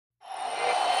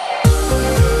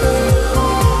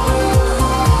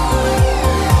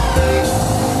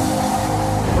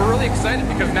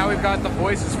because now we've got the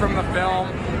voices from the film.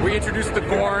 We introduced the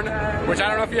Gorn, which I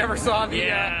don't know if you ever saw the, you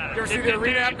ever see the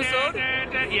arena episode?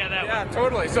 Yeah, that one. Yeah,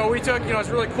 totally. So we took, it's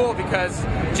really cool because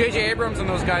J.J. Abrams and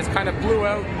those guys kind of blew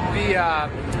out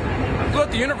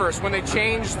the universe when they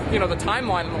changed, the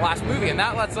timeline in the last movie, and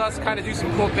that lets us kind of do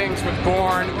some cool things with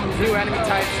Gorn, new enemy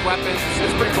types, weapons.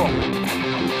 It's pretty cool.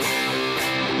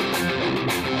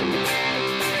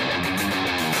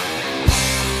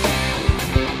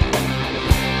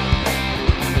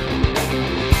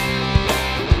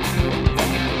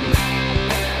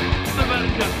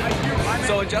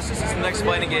 So Injustice is the next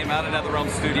fighting game out at NetherRealm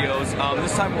Studios.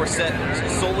 This time we're set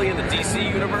solely in the DC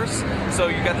universe. So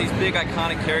you got these big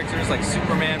iconic characters like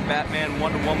Superman, Batman,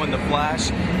 Wonder Woman, The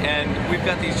Flash, and we've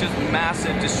got these just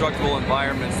massive destructible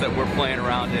environments that we're playing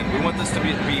around in. We want this to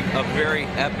be a very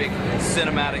epic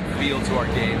cinematic feel to our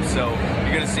game. So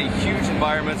you're going to see huge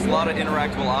environments, a lot of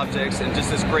interactable objects, and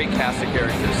just this great cast of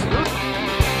characters.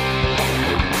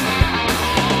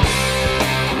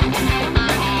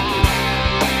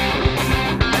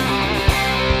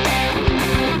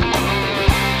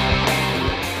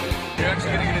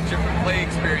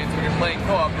 Experience when you're playing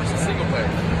co-op versus single player.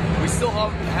 We still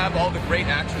have all the great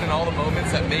action and all the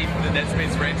moments that made the Dead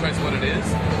Space franchise what it is,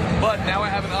 but now I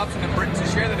have an option to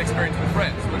share that experience with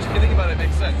friends, which if you think about it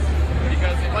makes sense.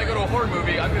 Because if I go to a horror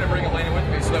movie, I'm going to bring Elena with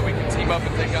me so that we can team up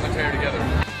and take down the terror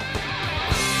together.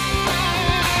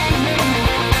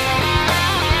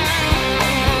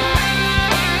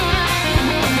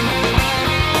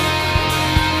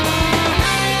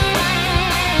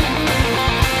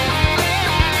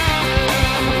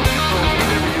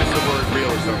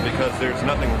 Because there's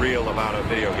nothing real about a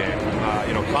video game.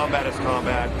 Combat is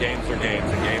combat, games are games,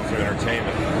 and games are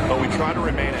entertainment. But we try to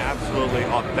remain absolutely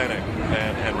authentic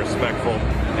and respectful,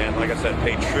 and like I said,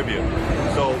 pay tribute.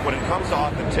 So when it comes to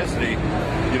authenticity,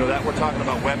 that we're talking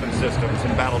about weapon systems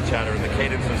and battle chatter and the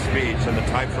cadence of speech and the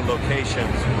types of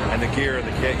locations and the gear and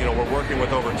the kit. We're working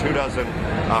with over 24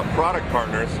 product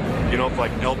partners,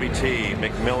 like LBT,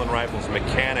 Macmillan Rifles,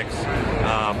 Mechanics,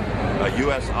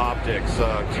 US Optics,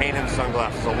 Canon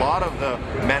Sunglasses, a lot of the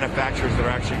manufacturers that are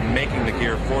actually making the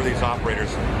gear for these operators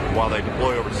while they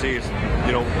deploy overseas.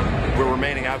 We're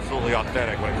remaining absolutely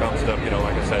authentic when it comes to,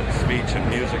 like I said, speech and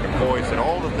music and voice and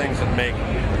all the things that make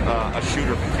a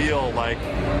shooter feel like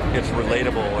it's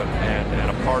relatable and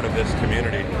a part of this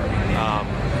community.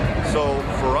 So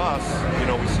for us,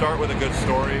 we start with a good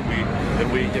story. We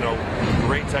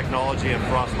great technology in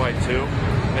Frostbite 2,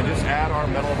 and just add our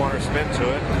Medal of Honor spin to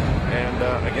it.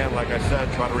 And again, like I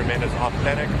said, try to remain as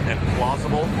authentic and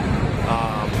plausible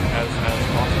as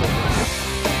possible.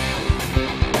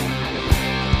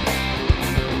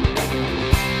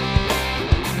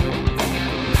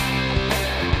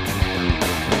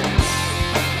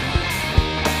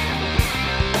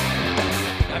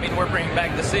 We're bringing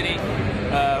back the city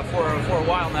for a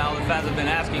while now. The fans have been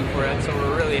asking for it, so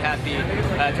we're really happy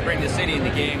to bring the city in the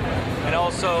game. And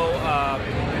also,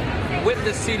 with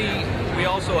the city, we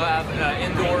also have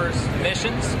indoors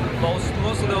missions.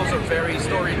 Most of those are very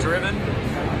story driven,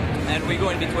 and we go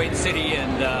in between city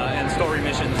and story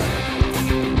missions.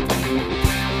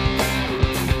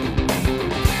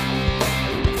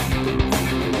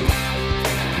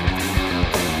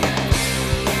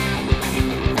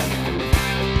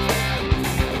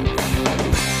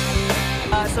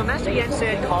 So Master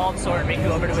Yensid called Sword Riku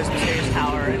over to his mysterious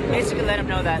tower and basically let him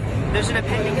know that there's an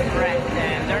impending threat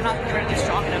and they're not currently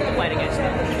strong enough to fight against him.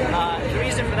 The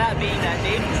reason for that being that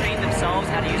they've trained themselves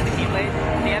how to use the Keyblade.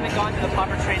 They haven't gone through the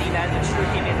proper training that the true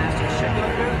Keyblade Masters should go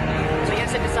through. So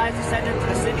Yensid decides to send them to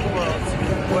the Sleeping Worlds,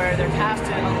 where they're tasked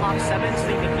to unlock 7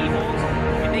 sleeping peoples.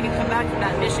 If they can come back from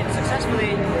that mission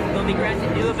successfully, they'll be granted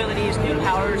new abilities, new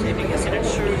powers, and be considered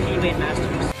true Keyblade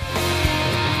Masters.